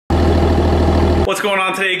What's going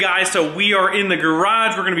on today, guys? So we are in the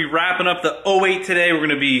garage. We're gonna be wrapping up the 08 today. We're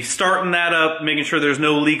gonna be starting that up, making sure there's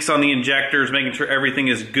no leaks on the injectors, making sure everything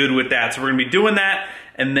is good with that. So we're gonna be doing that,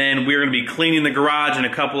 and then we're gonna be cleaning the garage and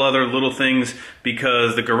a couple other little things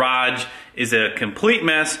because the garage is a complete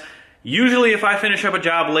mess. Usually if I finish up a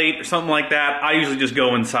job late or something like that, I usually just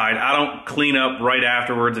go inside. I don't clean up right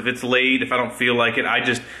afterwards. If it's late, if I don't feel like it, I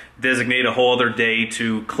just designate a whole other day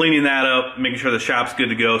to cleaning that up, making sure the shop's good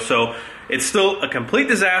to go. So it's still a complete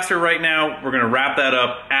disaster right now. We're gonna wrap that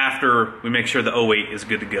up after we make sure the 08 is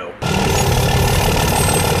good to go.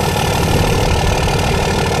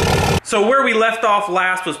 So where we left off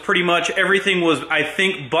last was pretty much everything was, I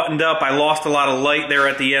think, buttoned up. I lost a lot of light there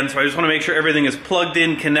at the end, so I just want to make sure everything is plugged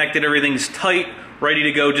in, connected, everything's tight, ready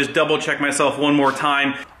to go. Just double check myself one more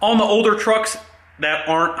time. On the older trucks that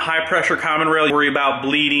aren't high pressure common rail, you worry about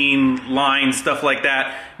bleeding, lines, stuff like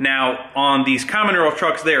that. Now on these common rail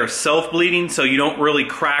trucks, they are self-bleeding, so you don't really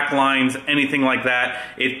crack lines, anything like that.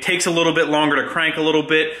 It takes a little bit longer to crank a little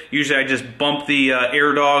bit. Usually I just bump the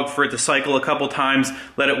air dog for it to cycle a couple times,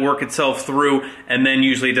 let it work itself through, and then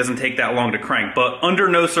usually it doesn't take that long to crank. But under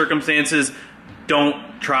no circumstances,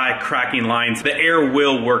 don't try cracking lines. The air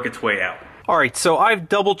will work its way out. All right, so I've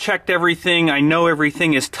double checked everything. I know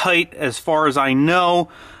everything is tight as far as I know.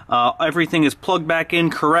 Everything is plugged back in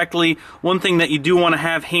correctly. One thing that you do want to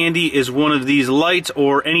have handy is one of these lights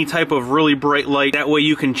or any type of really bright light. That way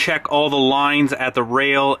you can check all the lines at the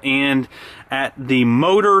rail and at the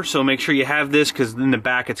motor. So make sure you have this because in the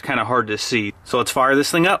back it's kind of hard to see. So let's fire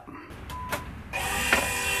this thing up.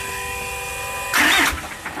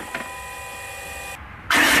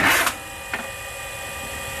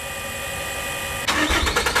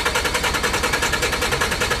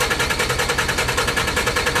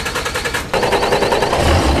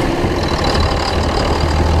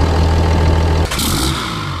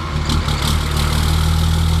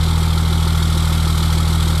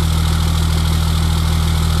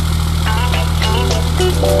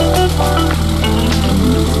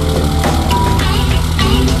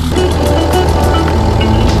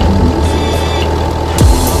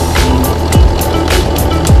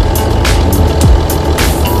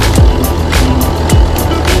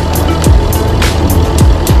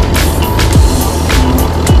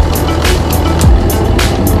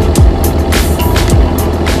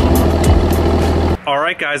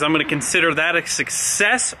 Guys, I'm going to consider that a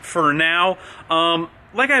success for now.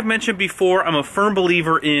 Like I've mentioned before, I'm a firm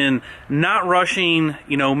believer in not rushing.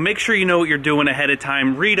 You know, make sure you know what you're doing ahead of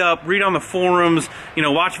time. Read up, read on the forums, you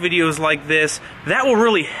know, watch videos like this. That will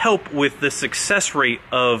really help with the success rate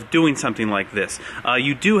of doing something like this.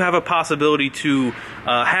 You do have a possibility to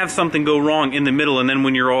have something go wrong in the middle, and then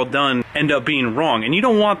when you're all done, end up being wrong, and you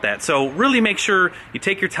don't want that. So really make sure you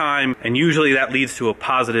take your time, and usually that leads to a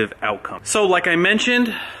positive outcome. So like I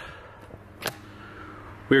mentioned,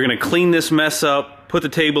 we're gonna clean this mess up, put the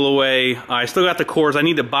table away. I still got the cores. I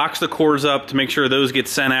need to box the cores up to make sure those get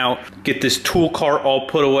sent out. Get this tool cart all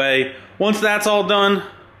put away. Once that's all done,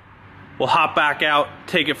 we'll hop back out,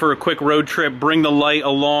 take it for a quick road trip, bring the light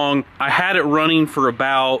along. I had it running for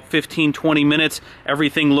about 15-20 minutes.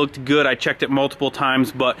 Everything looked good. I checked it multiple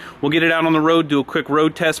times, but we'll get it out on the road, do a quick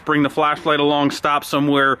road test, bring the flashlight along, stop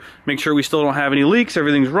somewhere, make sure we still don't have any leaks,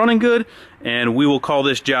 everything's running good, and we will call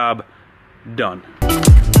this job done.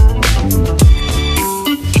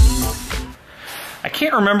 I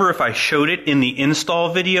can't remember if I showed it in the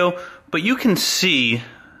install video, but you can see,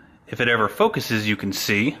 if it ever focuses, you can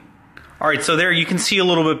see. All right, so there you can see a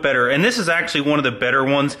little bit better, and this is actually one of the better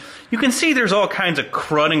ones. You can see there's all kinds of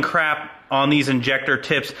crud and crap on these injector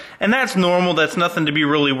tips, and that's normal. That's nothing to be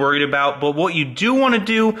really worried about, but what you do want to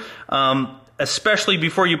do, especially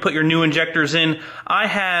before you put your new injectors in, I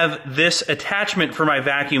have this attachment for my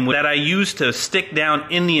vacuum that I use to stick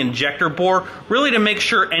down in the injector bore, really to make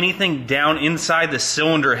sure anything down inside the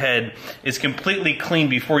cylinder head is completely clean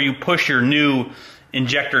before you push your new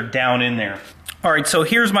injector down in there. All right, so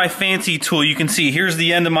here's my fancy tool. You can see here's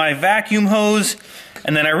the end of my vacuum hose,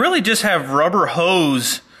 and then I really just have rubber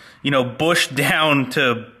hose, you know, bushed down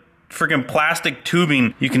to freaking plastic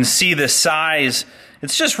tubing. You can see the size.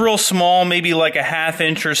 It's just real small, maybe like a ½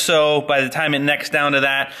 inch or so by the time it necks down to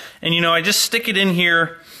that. And you know, I just stick it in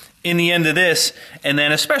here in the end of this, and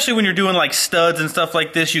then especially when you're doing like studs and stuff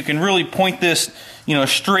like this, you can really point this, you know,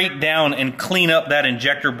 straight down and clean up that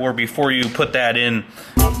injector bore before you put that in.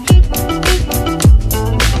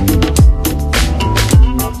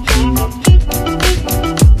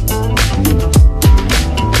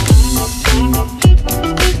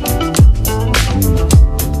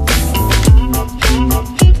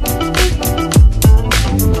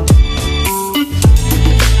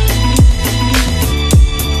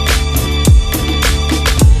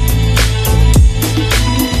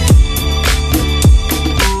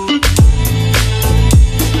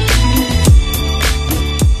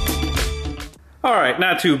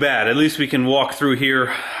 too bad. At least we can walk through here.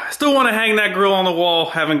 I still want to hang that grill on the wall.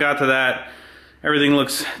 Haven't got to that. Everything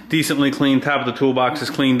looks decently clean. Top of the toolbox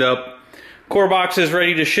is cleaned up. Core box is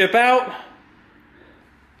ready to ship out.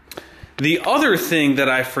 The other thing that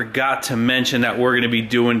I forgot to mention that we're going to be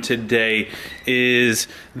doing today is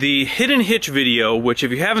the hidden hitch video, which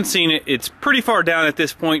if you haven't seen it, it's pretty far down at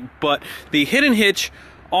this point, but the hidden hitch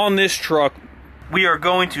on this truck, we are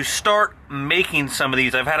going to start making some of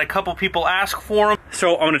these. I've had a couple people ask for them,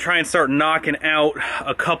 so I'm going to try and start knocking out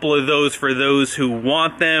a couple of those for those who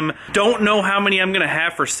want them. Don't know how many I'm going to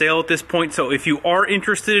have for sale at this point, so if you are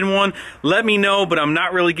interested in one, let me know, but I'm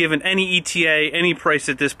not really giving any ETA, any price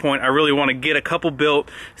at this point. I really want to get a couple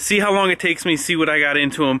built, see how long it takes me, see what I got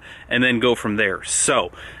into them, and then go from there.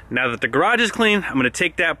 So now that the garage is clean, I'm going to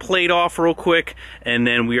take that plate off real quick, and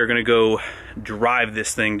then we are going to go drive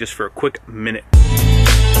this thing just for a quick minute.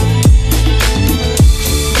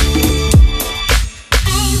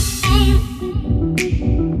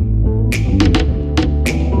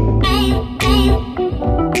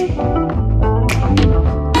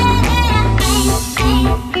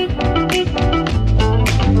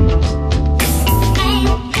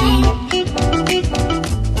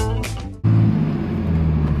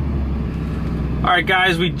 Alright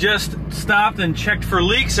guys, we just stopped and checked for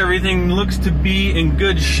leaks. Everything looks to be in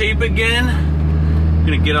good shape again. I'm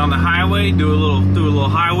gonna get on the highway, do a little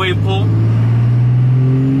highway pull.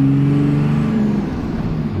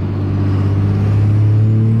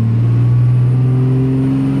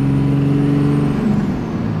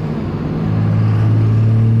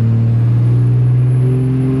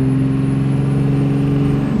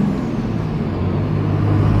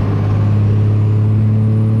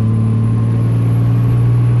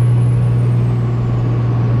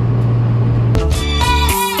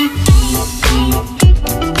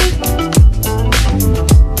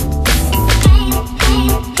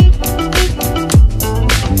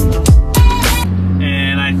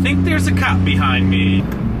 Behind me,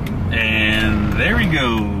 and there he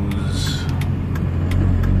goes.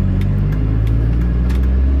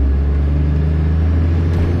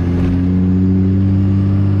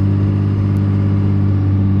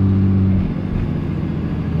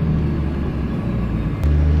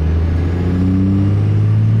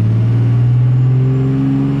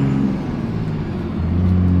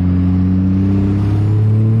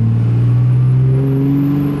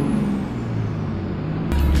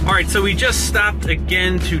 So we just stopped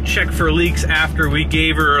again to check for leaks after we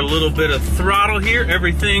gave her a little bit of throttle here.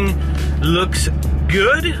 Everything looks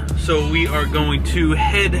good, so we are going to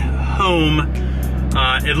head home.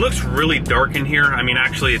 It looks really dark in here. I mean,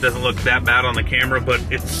 actually, it doesn't look that bad on the camera, but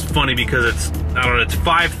it's funny because it's, I don't know, it's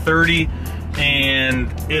 5:30,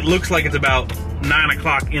 and it looks like it's about 9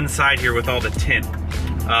 o'clock inside here with all the tint.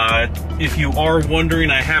 If you are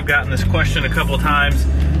wondering, I have gotten this question a couple of times.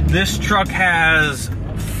 This truck has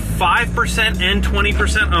 5% and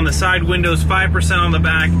 20% on the side windows, 5% on the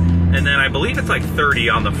back, and then I believe it's like 30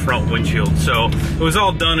 on the front windshield. So it was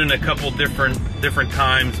all done in a couple different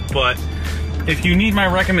times, but if you need my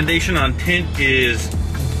recommendation on tint is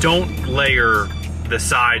don't layer the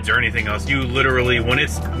sides or anything else. You literally, when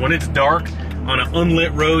it's dark on an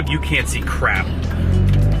unlit road, you can't see crap.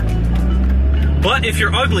 But if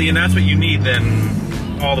you're ugly and that's what you need,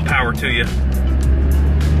 then all the power to you.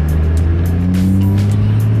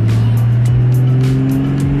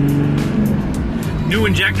 New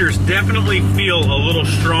injectors definitely feel a little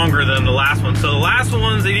stronger than the last one. So the last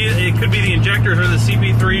ones, it could be the injectors or the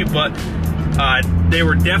CP3, but they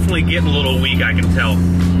were definitely getting a little weak, I can tell.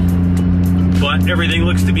 But everything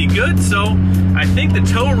looks to be good, so I think the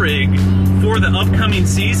tow rig for the upcoming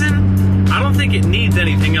season, I don't think it needs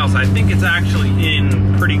anything else. I think it's actually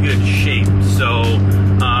in pretty good shape. So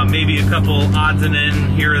maybe a couple odds and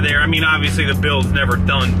ends here or there. I mean, obviously the build's never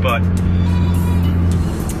done, but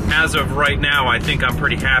as of right now, I think I'm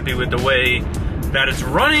pretty happy with the way that it's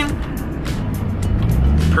running.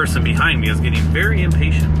 The person behind me is getting very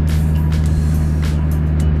impatient.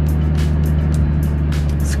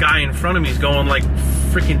 This guy in front of me is going like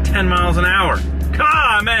freaking 10 miles an hour. Come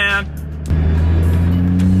on, man.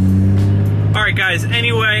 Alright guys,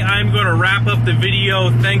 anyway, I'm going to wrap up the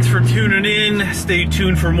video. Thanks for tuning in. Stay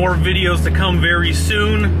tuned for more videos to come very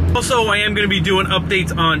soon. Also, I am going to be doing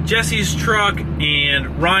updates on Jesse's truck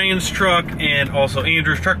and Ryan's truck and also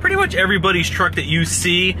Andrew's truck. Pretty much everybody's truck that you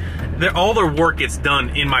see, all their work gets done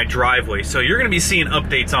in my driveway. So you're going to be seeing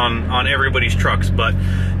updates on everybody's trucks. But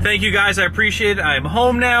thank you guys, I appreciate it. I'm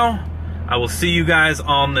home now. I will see you guys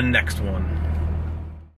on the next one.